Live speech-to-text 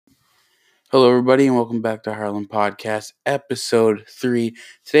Hello, everybody, and welcome back to Harlem Podcast, Episode 3.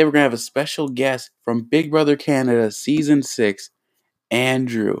 Today, we're going to have a special guest from Big Brother Canada, Season 6,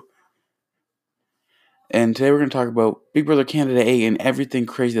 Andrew. And today, we're going to talk about Big Brother Canada 8 and everything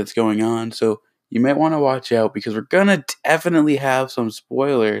crazy that's going on. So, you might want to watch out because we're going to definitely have some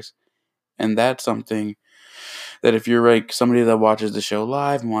spoilers. And that's something that if you're like somebody that watches the show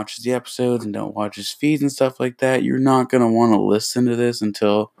live and watches the episodes and don't watch his feeds and stuff like that, you're not going to want to listen to this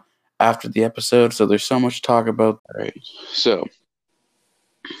until after the episode. So there's so much to talk about. All right. So,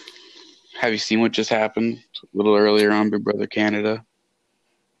 have you seen what just happened a little earlier on Big Brother Canada?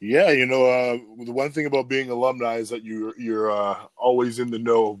 Yeah, the one thing about being alumni is that you're always in the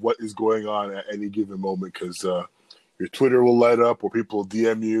know of what is going on at any given moment because your Twitter will light up or people will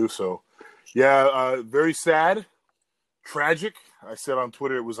DM you. So, yeah, very sad, tragic. I said on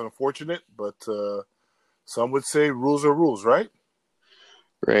Twitter it was unfortunate, but some would say rules are rules, right?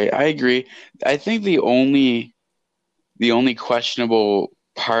 Right, I agree. I think the only questionable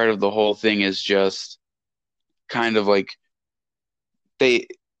part of the whole thing is just kind of like they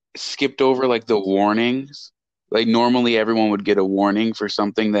skipped over like the warnings. Like normally everyone would get a warning for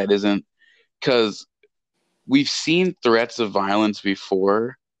something that isn't, because we've seen threats of violence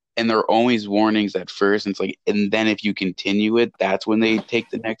before and there are always warnings at first. And it's like, and then if you continue it, that's when they take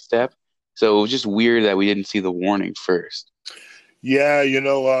the next step. So it was just weird that we didn't see the warning first. Yeah,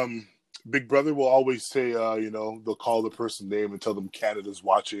 Big Brother will always say, they'll call the person's name and tell them Canada's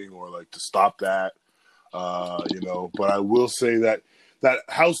watching or like to stop that, But I will say that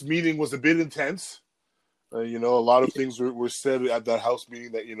house meeting was a bit intense. A lot of things were said at that house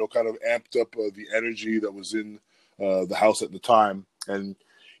meeting that, kind of amped up the energy that was in the house at the time. And,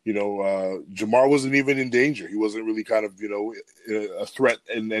 Jamar wasn't even in danger. He wasn't really kind of, a threat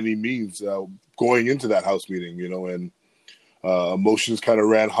in any means going into that house meeting, and emotions kind of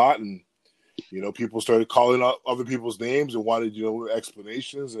ran hot and, people started calling out other people's names and wanted,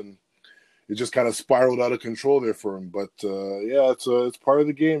 explanations, and it just kind of spiraled out of control there for him. But it's part of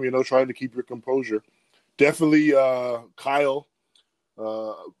the game, trying to keep your composure. Definitely, Kyle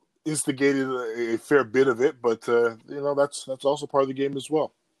instigated a fair bit of it, but that's also part of the game as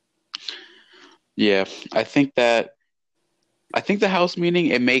well. Yeah, I think the house meeting,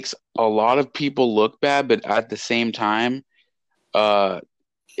 it makes a lot of people look bad, but at the same time,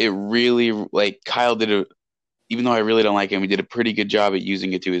 it really, like, Kyle even though I really don't like him, he did a pretty good job at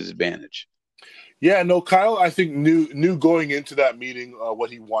using it to his advantage. Yeah, no, Kyle, I think knew going into that meeting what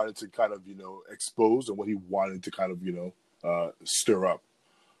he wanted to kind of, expose and what he wanted to kind of, stir up.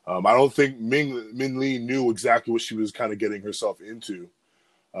 I don't think Min Lee knew exactly what she was kind of getting herself into.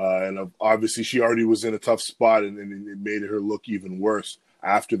 And obviously she already was in a tough spot and it made her look even worse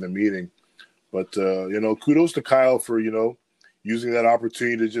after the meeting. But, kudos to Kyle for, using that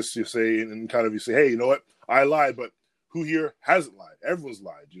opportunity to just say and kind of say, hey, you know what? I lied, but who here hasn't lied? Everyone's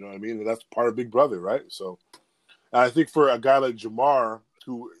lied. You know what I mean? And that's part of Big Brother, right? So I think for a guy like Jamar,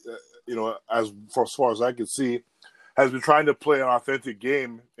 who, as far as I can see, has been trying to play an authentic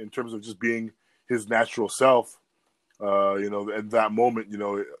game in terms of just being his natural self, at that moment,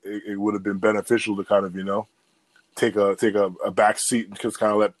 it would have been beneficial to kind of, take a back seat and just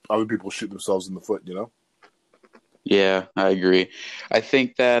kind of let other people shoot themselves in the foot, Yeah, I agree. I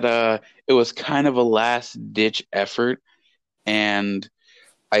think that it was kind of a last-ditch effort, and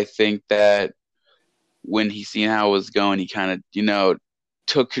I think that when he seen how it was going, he kind of,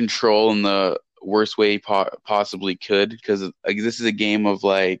 took control in the worst way he possibly could, because like, this is a game of,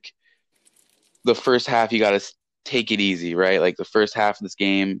 like, the first half you got to take it easy, right? Like the first half of this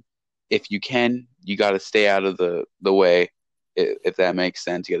game, if you can, you got to stay out of the way, if that makes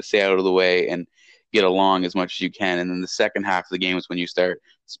sense. You got to stay out of the way and get along as much as you can. And then the second half of the game is when you start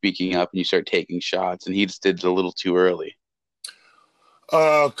speaking up and you start taking shots. And he just did it a little too early.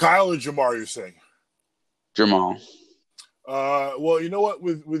 Kyle or Jamar, you're saying? Jamal. Well, you know what?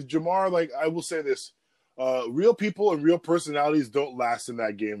 With Jamar, like, I will say this. Real people and real personalities don't last in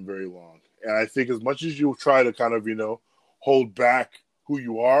that game very long. And I think as much as you try to kind of, hold back who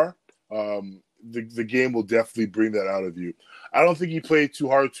you are, the game will definitely bring that out of you. I don't think he played too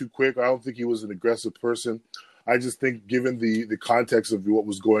hard, too quick. I don't think he was an aggressive person. I just think given the context of what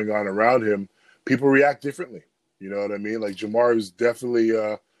was going on around him, people react differently. You know what I mean? Like Jamar is definitely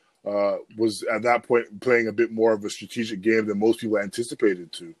was at that point playing a bit more of a strategic game than most people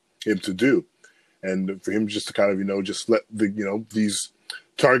anticipated him to do. And for him just to kind of, just let these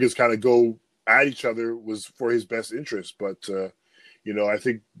targets kind of go at each other was for his best interest. But, I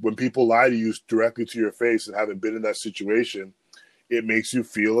think when people lie to you directly to your face and haven't been in that situation, it makes you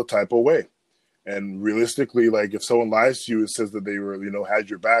feel a type of way. And realistically, like if someone lies to you and says that they were, had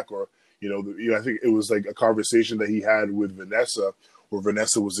your back or, I think it was like a conversation that he had with Vanessa, where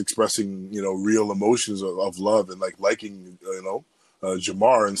Vanessa was expressing, real emotions of love and like liking,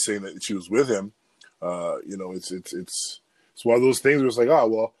 Jamar, and saying that she was with him. It's one of those things where it's like, oh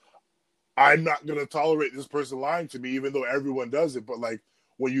well, I'm not gonna tolerate this person lying to me, even though everyone does it. But like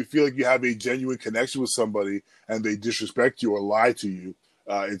when you feel like you have a genuine connection with somebody and they disrespect you or lie to you,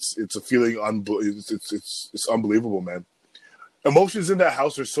 it's a feeling it's unbelievable, man. Emotions in that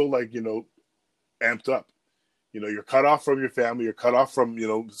house are so like amped up. You're cut off from your family, you're cut off from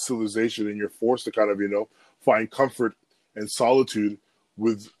civilization, and you're forced to kind of find comfort and solitude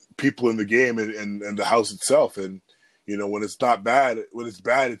with people in the game and the house itself. And when it's not bad, when it's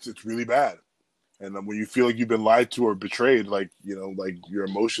bad, it's really bad. And when you feel like you've been lied to or betrayed, like your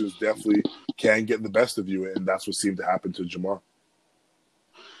emotions definitely can get the best of you, and that's what seemed to happen to Jamar.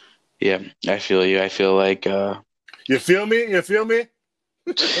 Yeah, I feel you. I feel like you feel me? You feel me?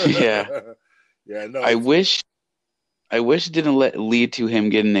 Yeah. Yeah, no. I wish it didn't lead to him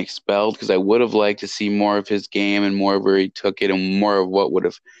getting expelled, because I would have liked to see more of his game and more of where he took it and more of what would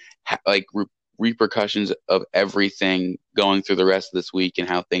have repercussions of everything going through the rest of this week and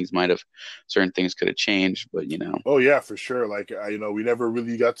how certain things could have changed. But Oh yeah, for sure. Like we never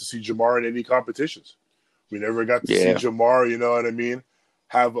really got to see Jamar in any competitions. We never got to see Jamar, you know what I mean,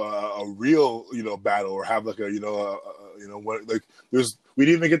 have a real battle, or have like we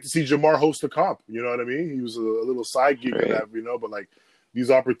didn't even get to see Jamar host a comp. You know what I mean? He was a little side gig in that, but like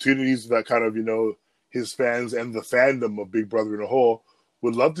these opportunities that kind of his fans and the fandom of Big Brother in a whole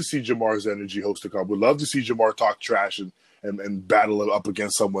would love to see Jamar's energy host a comp. Would love to see Jamar talk trash and battle up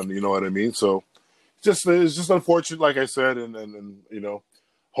against someone. You know what I mean? So it's just unfortunate, like I said, and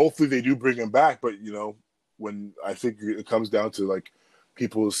hopefully they do bring him back. But when I think it comes down to like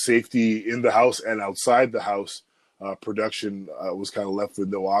people's safety in the house and outside the house, production was kind of left with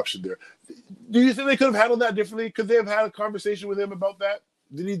no option there. Do you think they could have handled that differently? Could they have had a conversation with him about that?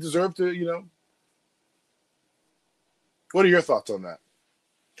 Did he deserve to, What are your thoughts on that?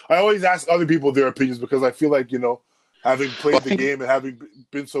 I always ask other people their opinions because I feel like, having played the game and having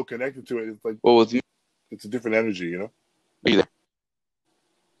been so connected to it, it's like, it's a different energy, Are you there?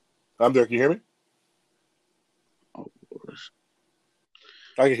 I'm there. Can you hear me? Oh, gosh.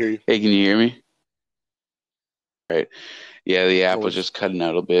 I can hear you. Hey, can you hear me? Right. Yeah, the app was just cutting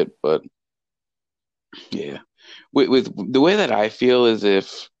out a bit, but yeah. With the way that I feel is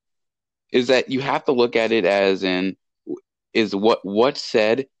that you have to look at it as is what's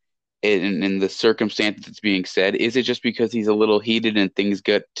said in the circumstance that's being said. Is it just because he's a little heated and things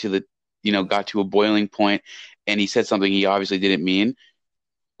got to a boiling point and he said something he obviously didn't mean?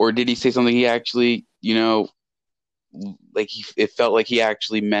 Or did he say something he actually, it felt like he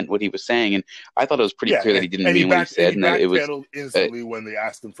actually meant what he was saying? And I thought it was pretty clear that he didn't mean what he said, and that it was instantly when they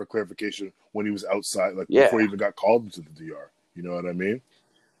asked him for clarification when he was outside, before he even got called into the DR. You know what I mean?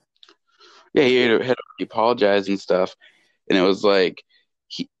 Yeah, he had already apologized and stuff, and it was like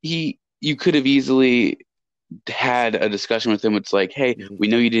you could have easily had a discussion with him. It's like, hey, we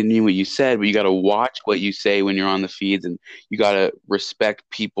know you didn't mean what you said, but you got to watch what you say when you're on the feeds, and you got to respect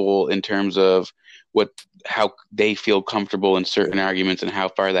people in terms of how they feel comfortable in certain arguments and how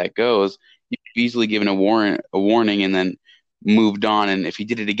far that goes. You've easily given a warning and then moved on. And if he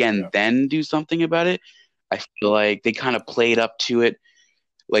did it again, then do something about it. I feel like they kind of played up to it.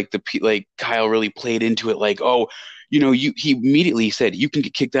 Like Kyle really played into it. Like, oh, he immediately said you can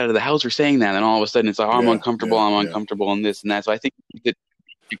get kicked out of the house for saying that, and all of a sudden it's like, oh, I'm uncomfortable, uncomfortable, and this and that. So I think he did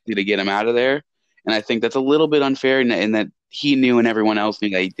to get him out of there, and I think that's a little bit unfair in that he knew and everyone else knew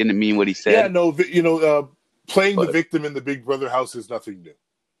that he didn't mean what he said. Yeah, no, playing the victim in the Big Brother house is nothing new.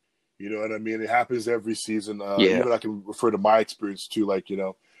 You know what I mean? It happens every season. Even I can refer to my experience too. Like,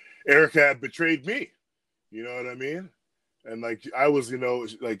 Erica had betrayed me. You know what I mean? And like I was,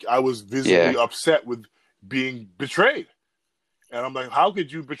 I was visibly upset with being betrayed. And I'm like, how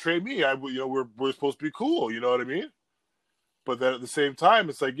could you betray me? We're supposed to be cool. You know what I mean? But then at the same time,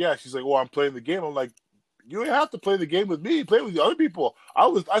 it's like, she's like, I'm playing the game. I'm like, you don't have to play the game with me. Play with the other people.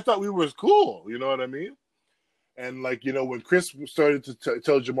 I thought we were cool. You know what I mean? And like, when Chris started to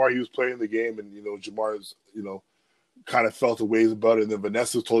tell Jamar he was playing the game, and Jamar's, kind of felt a ways about it, and then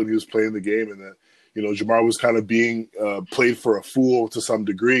Vanessa told him he was playing the game, and that Jamar was kind of being played for a fool to some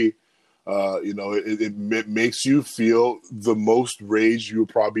degree. It makes you feel the most rage you'll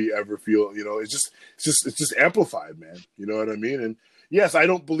probably ever feel. It's just amplified, man. You know what I mean? And yes, I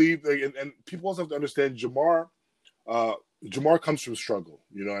don't believe, and people also have to understand Jamar. Jamar comes from struggle.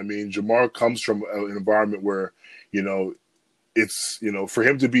 You know what I mean? Jamar comes from an environment where, it's, for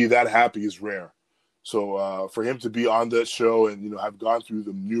him to be that happy is rare. So for him to be on that show and, have gone through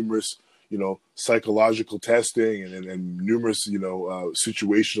the numerous, psychological testing and numerous,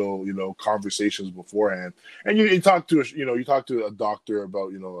 situational, conversations beforehand. And you talk to a doctor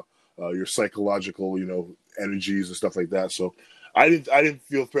about, your psychological, energies and stuff like that. So I didn't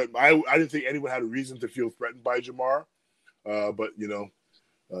feel threatened. I didn't think anyone had a reason to feel threatened by Jamar. But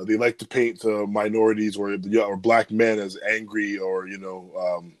they like to paint minorities or black men as angry or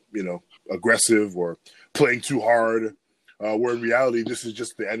aggressive or playing too hard. Where in reality, this is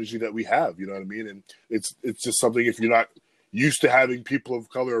just the energy that we have. You know what I mean? And it's just something, if you're not used to having people of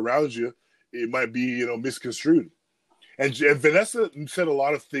color around you, it might be misconstrued. And Vanessa said a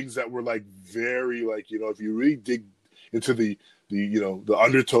lot of things that were like very like if you really dig into the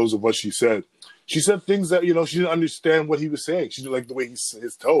undertones of what she said things that she didn't understand what he was saying. She didn't like the way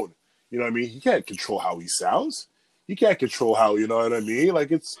his tone. You know what I mean? He can't control how he sounds. He can't control how, you know what I mean?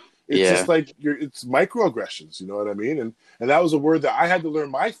 Like it's just like it's microaggressions. You know what I mean? And that was a word that I had to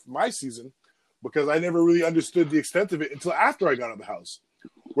learn my season, because I never really understood the extent of it until after I got out of the house,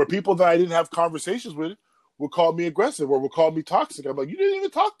 where people that I didn't have conversations with would call me aggressive or would call me toxic. I'm like, you didn't even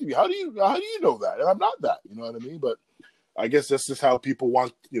talk to me. How do you know that? And I'm not that. You know what I mean? But I guess that's just how people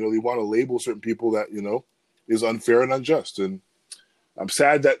want, they want to label certain people that, is unfair and unjust. And I'm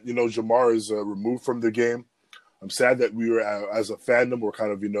sad that, Jamar is removed from the game. I'm sad that we were, as a fandom, we're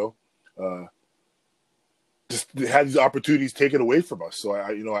kind of, just had these opportunities taken away from us. So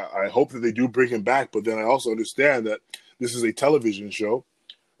I hope that they do bring him back. But then I also understand that this is a television show,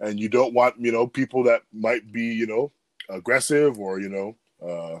 and you don't want, people that might be, aggressive or,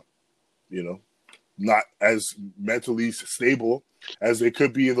 not as mentally stable as they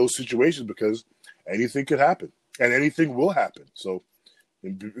could be in those situations, because anything could happen and anything will happen. So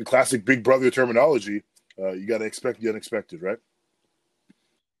in classic Big Brother terminology, you got to expect the unexpected, right?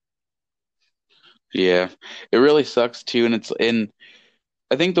 Yeah, it really sucks too, and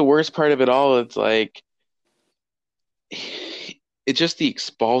I think the worst part of it all, it's like it's just the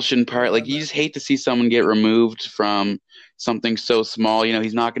expulsion part. Like, you just hate to see someone get removed from something so small.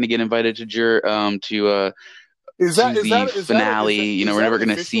 He's not going to get invited Is to that is the that is that finale. is We're that never going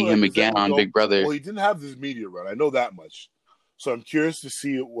to official? see Like, him is that again on Big Brother. well, he didn't have this media run. I know that much. So I'm curious to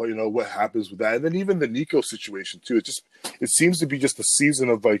see what happens with that, and then even the Nico situation too. It seems to be just a season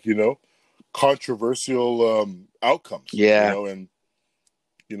of like controversial outcomes. Yeah. And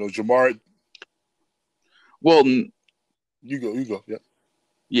Jamar. Well, You go. Yeah.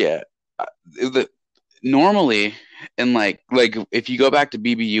 yeah. Normally, and like if you go back to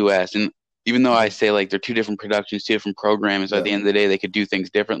BBUS, and even though I say like they're two different productions, two different programs, at the end of the day they could do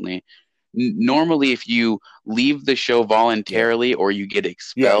things differently. Normally, if you leave the show voluntarily or you get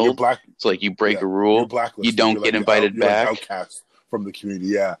expelled, you're black. so like you break a You're rule, blacklisted. you don't get invited back. Like outcast from the community.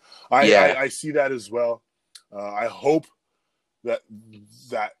 Yeah, I see that as well. I hope that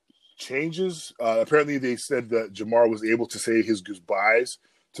changes. Apparently, they said that Jamar was able to say his goodbyes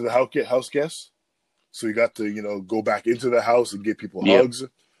to the house guests, so he got to go back into the house and give people hugs.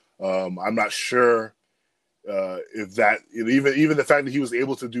 I'm not sure if that even the fact that he was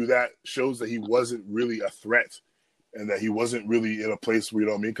able to do that shows that he wasn't really a threat, and that he wasn't really in a place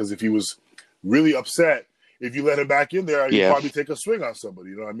where, because if he was really upset, if you let him back in there, he'd probably take a swing on somebody.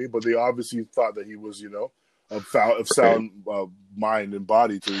 You know what I mean? But they obviously thought that he was of sound mind and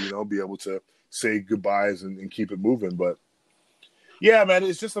body to be able to say goodbyes and keep it moving. But yeah, man,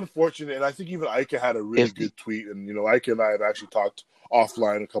 it's just unfortunate. And I think even Ika had a really good tweet. And, Ika and I have actually talked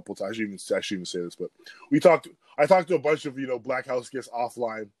offline a couple of times. I shouldn't even say this, but I talked to a bunch of, Black House guests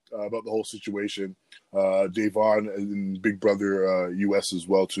offline about the whole situation. Davon and Big Brother US as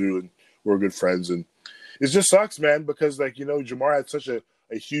well, too. And we're good friends. And it just sucks, man, because, Jamar had such a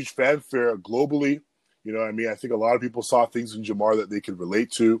huge fanfare globally. I think a lot of people saw things in Jamar that they could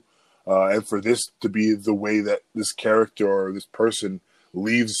relate to. And for this to be the way that this character or this person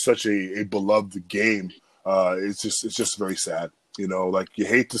leaves such a beloved game, it's just very sad. Like, you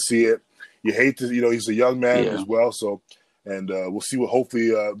hate to see it. You hate to, he's a young man as well. So, and we'll see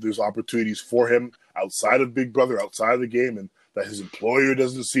hopefully there's opportunities for him outside of Big Brother, outside of the game, and that his employer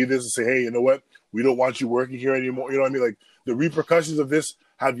doesn't see this and say, hey, you know what? We don't want you working here anymore. You know what I mean? Like, the repercussions of this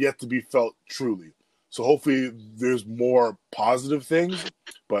have yet to be felt truly. So hopefully there's more positive things,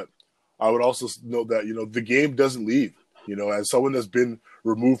 but I would also note that, the game doesn't leave. As someone that's been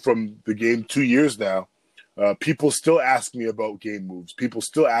removed from the game 2 years now, people still ask me about game moves. People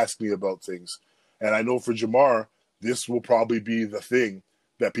still ask me about things. And I know for Jamar, this will probably be the thing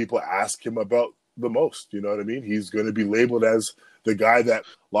that people ask him about the most. You know what I mean? He's going to be labeled as the guy that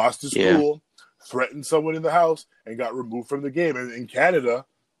lost his cool, threatened someone in the house, and got removed from the game. And in Canada,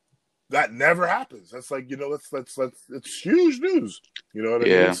 that never happens. That's like, it's huge news. You know what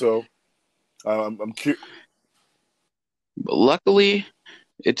I mean? So I'm curious. But luckily,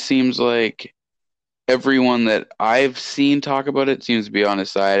 it seems like everyone that I've seen talk about it seems to be on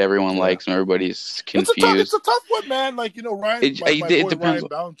his side. Everyone Yeah, likes him. Everybody's it's confused. a tough one, man. Like Ryan, my It boy depends. Ryan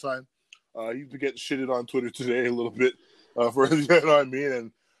Ballantyne, he's been getting shitted on Twitter today a little bit for you know what I mean.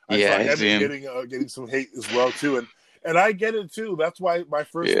 And I Yeah, saw I see Emmett him. getting some hate as well too. And I get it too. That's why my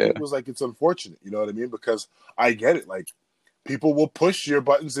first Yeah, tweet was like, it's unfortunate. You know what I mean? Because I get it. Like people will push your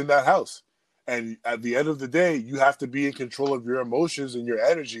buttons in that house. And at the end of the day, you have to be in control of your emotions and your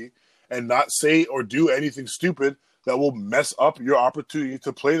energy and not say or do anything stupid that will mess up your opportunity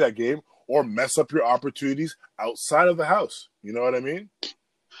to play that game or mess up your opportunities outside of the house. You know what I mean?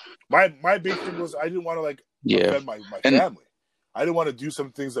 My big thing was I didn't want to like yeah, offend my and family. I didn't want to do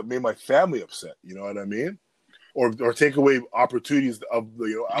some things that made my family upset. You know what I mean? Or take away opportunities of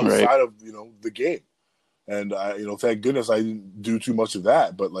right. outside of the game. And I thank goodness I didn't do too much of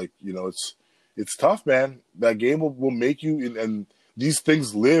that. But like it's tough, man. That game will make you and these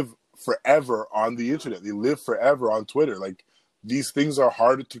things live forever on the internet. They live forever on Twitter. Like these things are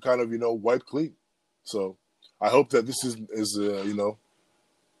hard to kind of wipe clean. So I hope that this is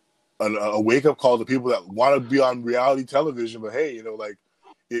a wake up call to people that want to be on reality television. But hey, like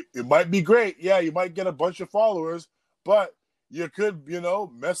it might be great. Yeah, you might get a bunch of followers, but you could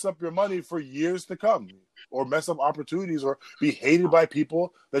mess up your money for years to come, or mess up opportunities, or be hated by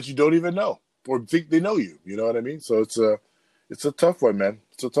people that you don't even know or think they know you. You know what I mean? So it's a tough one, man.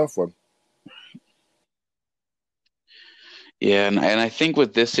 It's a tough one. Yeah, and I think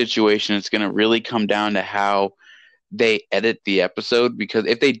with this situation, it's going to really come down to how they edit the episode, because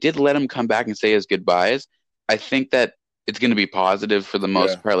if they did let him come back and say his goodbyes, I think that it's going to be positive for the Yeah,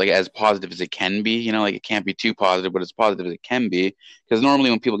 most part, like as positive as it can be. Like it can't be too positive, but as positive as it can be. Because normally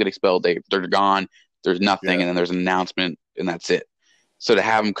when people get expelled, they're gone, there's nothing, yeah, and then there's an announcement, and that's it. So to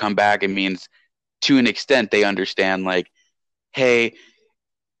have him come back, it means to an extent they understand, like, hey,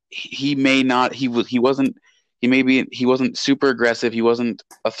 he may not, he wasn't. He wasn't super aggressive. He wasn't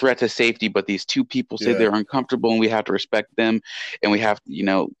a threat to safety, but these two people say yeah, they're uncomfortable and we have to respect them, and we have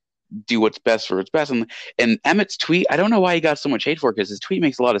to, do what's best for what's best. And Emmett's tweet, I don't know why he got so much hate for it, because his tweet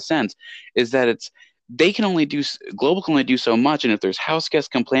makes a lot of sense. Is that they can only do global can only do so much, and if there's house guests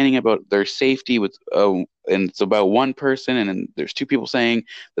complaining about their safety and it's about one person, and then there's two people saying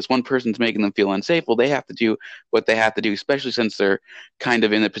this one person's making them feel unsafe, well, they have to do what they have to do, especially since they're kind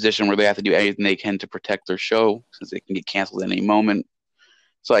of in a position where they have to do anything they can to protect their show, since they can get canceled at any moment.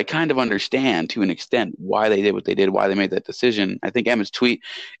 So I kind of understand to an extent why they did what they did, why they made that decision. I think Emmett's tweet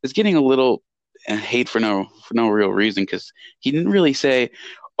is getting a little hate for no real reason, because he didn't really say,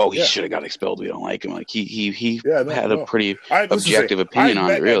 "Oh, he yeah, should have got expelled. We don't like him." Like he yeah. No, had a no. pretty I listen. Say objective opinion I've on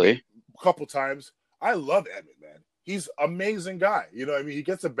it, met Emmett really. a couple times. I love Emmett, man. He's amazing guy. I mean, he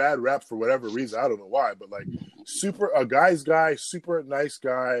gets a bad rap for whatever reason. I don't know why, but like, super a guy's guy, super nice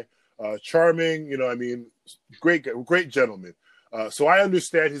guy, charming. I mean, great gentleman. So I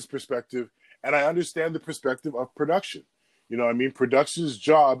understand his perspective, and I understand the perspective of production. I mean, production's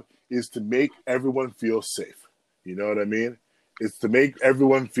job is to make everyone feel safe. You know what I mean? It's to make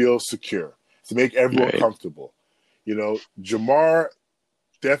everyone feel secure, to make everyone Right. comfortable. Jamar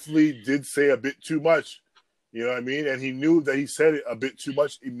definitely did say a bit too much. You know what I mean? And he knew that he said it a bit too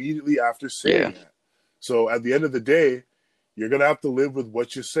much immediately after Yeah. saying that. So at the end of the day, you're going to have to live with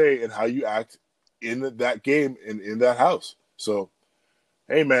what you say and how you act in that game and in that house. So,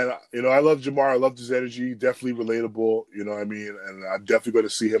 hey, man, I love Jamar. I love his energy. Definitely relatable. You know what I mean? And I'm definitely going to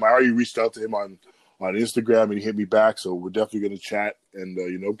see him. I already reached out to him on Instagram, and he hit me back. So we're definitely going to chat and,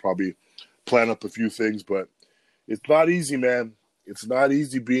 probably plan up a few things. But it's not easy, man. It's not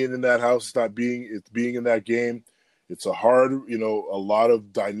easy being in that house. It's being in that game. It's a hard, a lot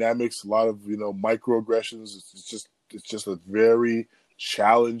of dynamics, a lot of, microaggressions. It's just a very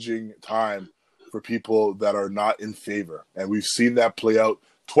challenging time for people that are not in favor. And we've seen that play out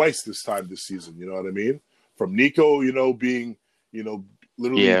twice this season. You know what I mean? From Nico, being,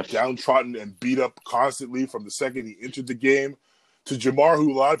 literally Yeah. downtrodden and beat up constantly from the second he entered the game, to Jamar,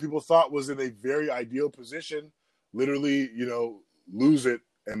 who a lot of people thought was in a very ideal position, literally, lose it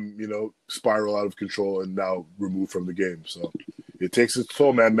and, spiral out of control and now removed from the game. So it takes its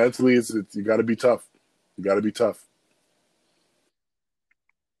toll, man. Mentally, you got to be tough. You got to be tough.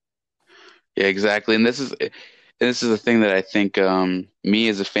 Yeah, exactly. And this is the thing that I think, me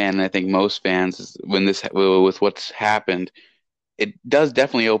as a fan, and I think most fans, is when this with what's happened, it does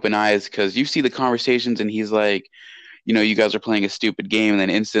definitely open eyes, because you see the conversations and he's like, you guys are playing a stupid game, and then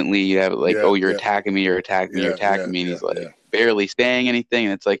instantly you have like, Yeah, oh, you're yeah, attacking me, you're attacking me, you're yeah, yeah, attacking me, and yeah, he's yeah. like barely saying anything,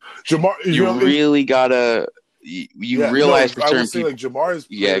 and it's like Jamar, you really gotta you yeah, no, realize for I will certain say like people. Jamar has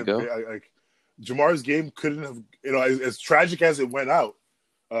played Yeah, a go. like Jamar's game couldn't have, as tragic as it went out,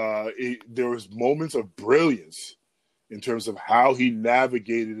 there was moments of brilliance in terms of how he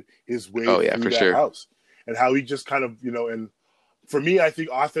navigated his way Oh yeah, through for that sure. house and how he just kind of, and for me, I think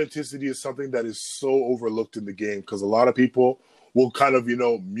authenticity is something that is so overlooked in the game because a lot of people will kind of,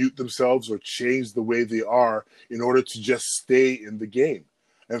 mute themselves or change the way they are in order to just stay in the game.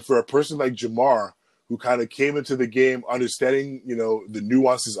 And for a person like Jamar, who kind of came into the game understanding, the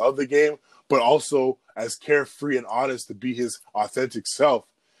nuances of the game, but also as carefree and honest to be his authentic self,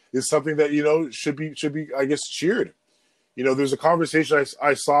 is something that, should be, I guess, cheered. There's a conversation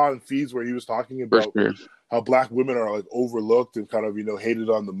I saw in feeds where he was talking For about sure. how black women are like overlooked and kind of, hated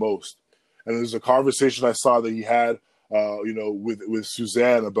on the most. And there's a conversation I saw that he had, with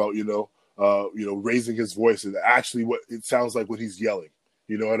Suzanne about, raising his voice and actually what it sounds like when he's yelling.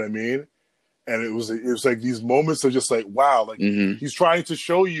 You know what I mean? And it was like these moments of just like, wow, like Mm-hmm. he's trying to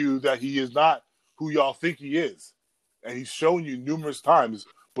show you that he is not who y'all think he is. And he's shown you numerous times,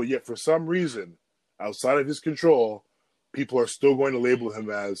 but yet for some reason, outside of his control, people are still going to label him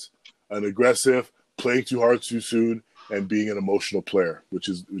as an aggressive, playing too hard too soon, and being an emotional player, which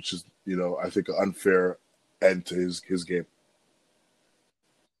is I think an unfair end to his game.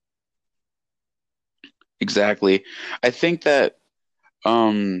 Exactly. I think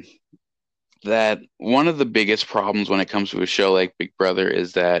um that one of the biggest problems when it comes to a show like Big Brother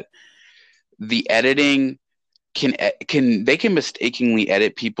is that the editing can mistakenly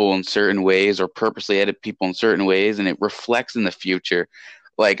edit people in certain ways or purposely edit people in certain ways, and it reflects in the future.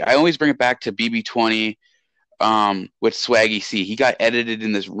 Like I always bring it back to BB20 with Swaggy C. He got edited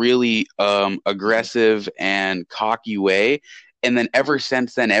in this really aggressive and cocky way. And then ever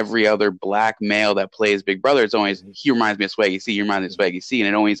since then, every other black male that plays Big Brother, it's always, he reminds me of Swaggy C, he reminds me of Swaggy C, and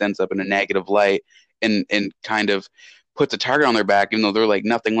it always ends up in a negative light and kind of puts a target on their back, even though they're like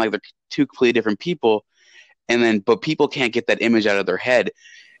nothing like, they're two completely different people. And then, but people can't get that image out of their head.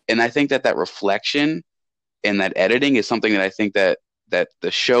 And I think that reflection and that editing is something that I think that the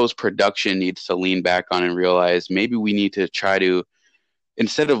show's production needs to lean back on and realize maybe we need to try to,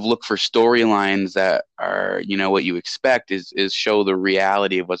 instead of look for storylines that are what you expect, is show the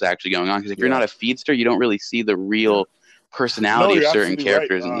reality of what's actually going on, because if you're Yeah, not a feedster you don't really see the yeah. real No, personality of you're certain absolutely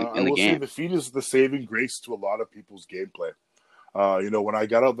right. characters I in the will say game. the feed is the saving grace to a lot of people's gameplay. When I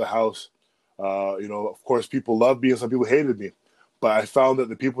got out of the house, of course, people loved me and some people hated me. But I found that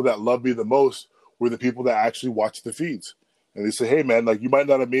the people that loved me the most were the people that actually watched the feeds. And they say, hey, man, like you might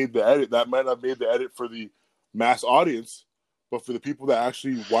not have made the edit. That might not have made the edit for the mass audience. But for the people that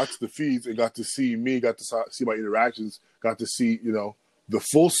actually watched the feeds and got to see me, got to see my interactions, got to see, the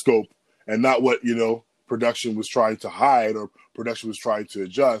full scope and not what, production was trying to hide or production was trying to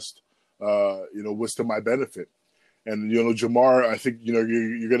adjust, was to my benefit. And Jamar, I think you're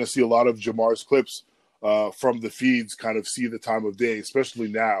going to see a lot of Jamar's clips from the feeds, kind of see the time of day, especially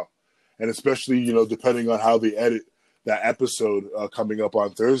now, and especially depending on how they edit that episode coming up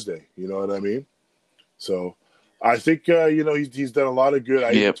on Thursday. You know what I mean? So I think he's done a lot of good.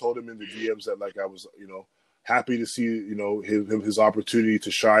 I even Yep. told him in the DMs that like I was happy to see his opportunity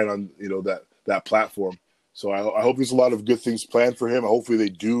to shine on that platform. So I hope there's a lot of good things planned for him. Hopefully they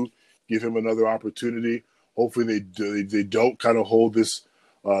do give him another opportunity. Hopefully they don't kind of hold this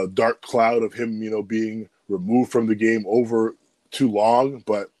dark cloud of him, being removed from the game over too long.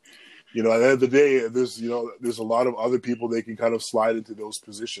 But at the end of the day, there's a lot of other people they can kind of slide into those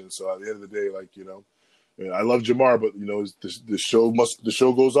positions. So at the end of the day, like I love Jamar, but the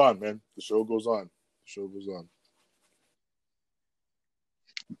show goes on, man. The show goes on. The show goes on.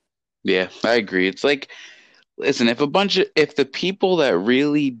 Yeah, I agree. It's like, listen, if the people that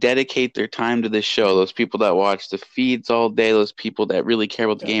really dedicate their time to this show, those people that watch the feeds all day, those people that really care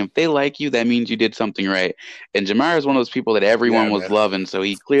about the Yeah, game, if they like you, that means you did something right. And Jamar is one of those people that yeah, everyone was man. loving, so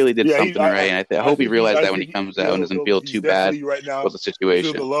he clearly did Yeah, something right. And I I hope he think he's realized I that when think he comes out and doesn't feel he's too bad definitely right with now the feel the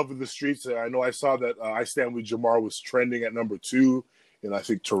situation. love of the streets. I know I saw that I Stand With Jamar was trending at number 2, and I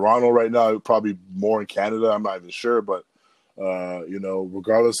think Toronto right now, probably more in Canada. I'm not even sure, but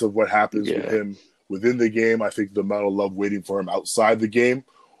regardless of what happens with Yeah. him within the game, I think the amount of love waiting for him outside the game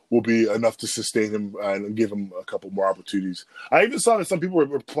will be enough to sustain him and give him a couple more opportunities. I even saw that some people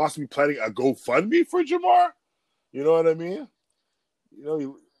were possibly planning a GoFundMe for Jamar. You know what I mean? You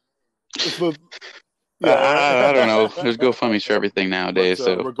know, it's the I don't know. yeah. There's GoFundMes for everything But nowadays,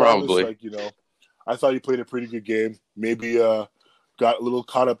 so regardless, probably. like I thought he played a pretty good game. Maybe got a little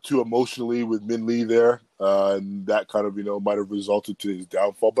caught up too emotionally with Min Lee there, and that kind of might have resulted to his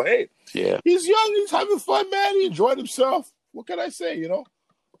downfall. But hey, Yeah. he's young, he's having fun, man. He enjoyed himself. What can I say? A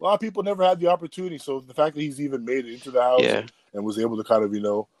lot of people never had the opportunity. So the fact that he's even made it into the house Yeah. and was able to kind of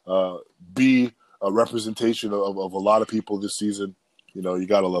be a representation of a lot of people this season. You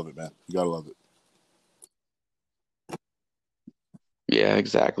gotta love it, man. You gotta love it. Yeah,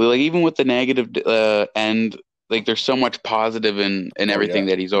 exactly. Like even with the negative end, like there's so much positive in Oh everything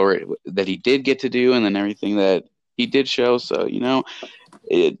yeah, that he did get to do, and then everything that he did show. So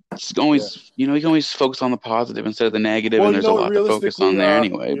it's yeah. always you can always focus on the positive instead of the negative, Well, and there's a lot to focus realistically, on there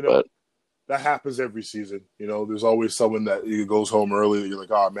anyway. But that happens every season. There's always someone that goes home early that you're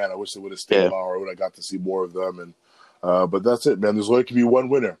like, oh man, I wish they would have stayed yeah, longer. I would have got to see more of them. And but that's it, man. There's only can be one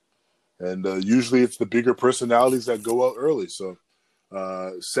winner, and usually it's the bigger personalities that go out early. So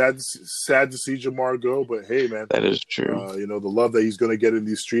sad to see Jamar go, but hey, man, that is true. the love that he's going to get in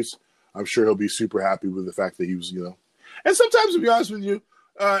these streets, I'm sure he'll be super happy with the fact that he was. And sometimes, to be honest with you,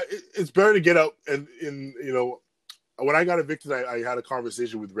 it's better to get out and in. When I got evicted, I had a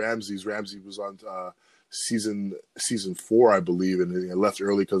conversation with Ramses. Ramsey was on season 4, I believe, and I left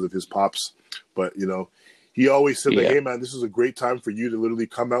early because of his pops. But he always said, like, Yeah, "Hey, man, this is a great time for you to literally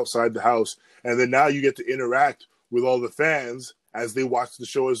come outside the house, and then now you get to interact with all the fans as they watch the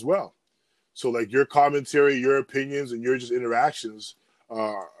show as well. So, like, your commentary, your opinions, and your just interactions,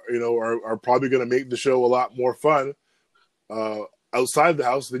 are probably going to make the show a lot more fun." Outside the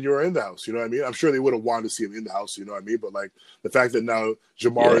house than you are in the house. You know what I mean? I'm sure they would have wanted to see him in the house. You know what I mean? But like the fact that now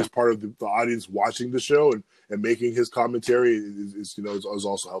Jamar yeah, is part of the audience watching the show and making his commentary is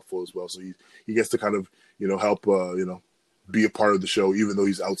also helpful as well. So he gets to kind of help be a part of the show even though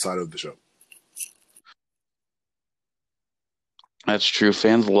he's outside of the show. that's true.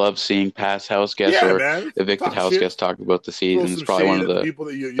 Fans love seeing past house guests Yeah, or man. evicted Talk house shit, guests talk about the throw season. It's some probably one shade of at the the people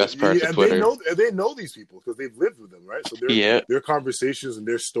that best parts of and they Twitter. know these people because they've lived with them, right? So Yeah, their conversations and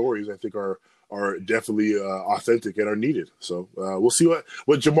their stories, I think, are definitely authentic and are needed. So we'll see what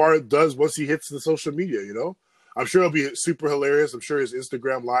Jamar does once he hits the social media. I'm sure it'll be super hilarious. I'm sure his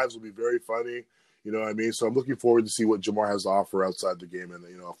Instagram lives will be very funny. You know what I mean? So I'm looking forward to see what Jamar has to offer outside the game, and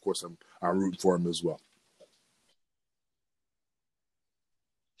of course, I'm rooting for him as well.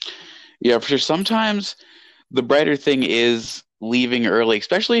 yeah, for sure. Sometimes the brighter thing is leaving early,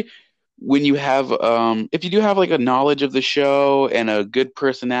 especially when you have if you do have like a knowledge of the show and a good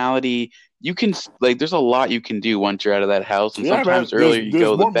personality, you can like there's a lot you can do once you're out of that house, and Yeah, sometimes man. the earlier you There's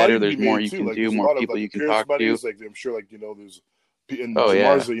go, the more money better. to be There's more made you too. can Like do, there's a more lot of people like you can appearance talk to. monies. Like I'm sure like there's and Oh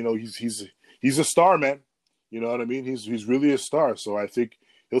yeah, Jamar's he's a star, man. You know what I mean? He's really a star. So I think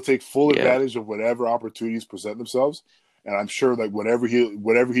he'll take full yeah, advantage of whatever opportunities present themselves. And I'm sure like whatever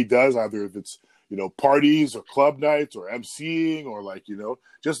he does, either if it's parties or club nights or emceeing or like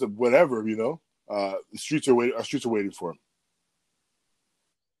just whatever the streets are waiting for him.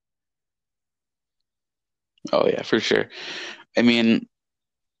 oh yeah, for sure. I mean,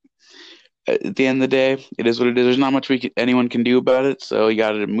 at the end of the day, it is what it is. There's not much anyone can do about it, so you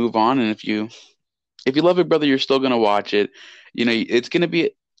got to move on. And if you love it, brother, you're still gonna watch it. It's gonna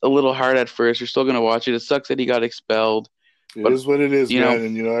be a little hard at first. You're still gonna watch it. It sucks that he got expelled, It but is what it is, you know, man.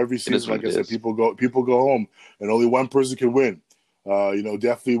 And every it is season, what like it I said, is. people go home, and only one person can win.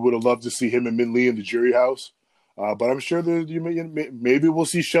 Definitely would have loved to see him and Min Lee in the jury house. But I'm sure that maybe we'll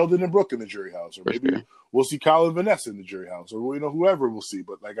see Sheldon and Brooke in the jury house, or For maybe sure. we'll see Kyle and Vanessa in the jury house, or whoever we'll see.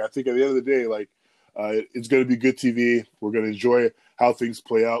 But like I think at the end of the day, like it's going to be good TV. We're going to enjoy how things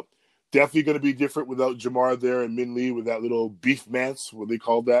play out. Definitely going to be different without Jamar there and Min Lee with that little beef mance, what they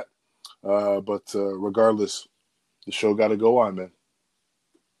called that. But regardless, the show got to go on, man.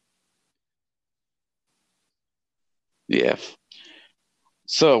 Yeah.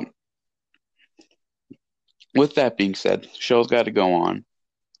 So, with that being said, show's got to go on.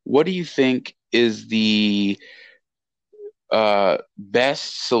 What do you think is the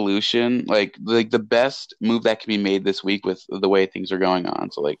best solution, like the best move that can be made this week with the way things are going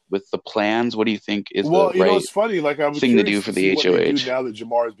on? So, like with the plans, what do you think is the Well, right it's funny. Like, I'm thing to do curious for to see the what they do HOH? now that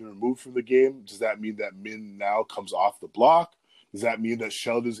Jamar has been removed from the game. Does that mean that Min now comes off the block? Does that mean that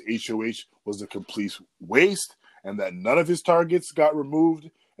Sheldon's HOH was a complete waste and that none of his targets got removed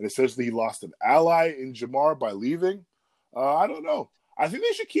and essentially he lost an ally in Jamar by leaving? I don't know. I think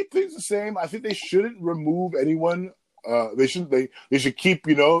they should keep things the same. I think they shouldn't remove anyone. They should keep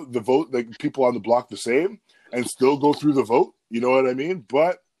the vote, like people on the block, the same and still go through the vote. You know what I mean?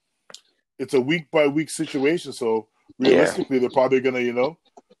 But it's a week by week situation. So Yeah. realistically, they're probably going to,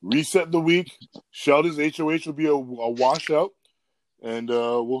 reset the week. Sheldon's HOH will be a washout, and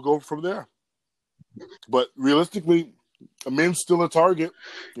we'll go from there. But realistically, Amin's still a target.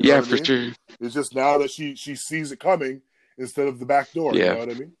 You know Yeah, what I for mean? sure. It's just now that she sees it coming instead of the back door. You Yeah. know what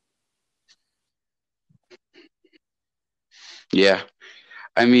I mean? Yeah.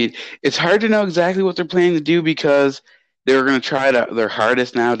 I mean, it's hard to know exactly what they're planning to do because they're going to try their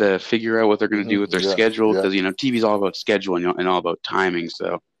hardest now to figure out what they're going to do with their Yeah, schedule yeah. because TV's all about schedule and all about timing.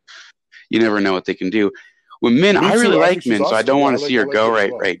 So you never know what they can do. With Min, Me I really too. I think like she's Min, so I awesome. don't Yeah, want to see I her like go her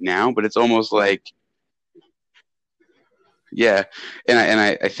as right well. now. But it's almost like, yeah, and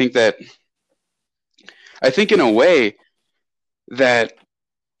I think that I think in a way that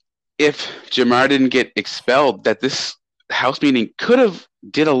if Jamar didn't get expelled, that this house meeting could have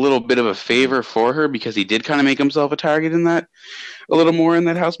did a little bit of a favor for her because he did kind of make himself a target in that a little more in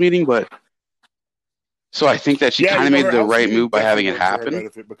that house meeting. But so I think that she Yeah, kind of made her the house right meeting move by having definitely it worked to her happen.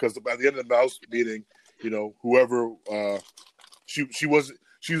 benefit because by the end of the house meeting, whoever she was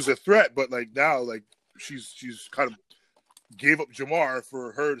a threat, but like now, like she's kind of gave up Jamar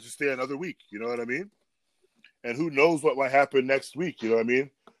for her to stay another week. You know what I mean? And who knows what might happen next week? You know what I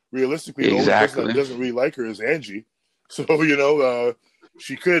mean? Realistically, the only person that Exactly. doesn't really like her is Angie. So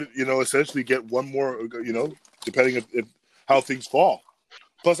she could essentially get one more. Depending if how things fall.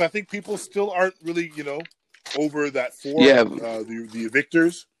 Plus, I think people still aren't really over that four, Yeah, the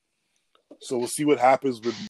victors. So we'll see what happens with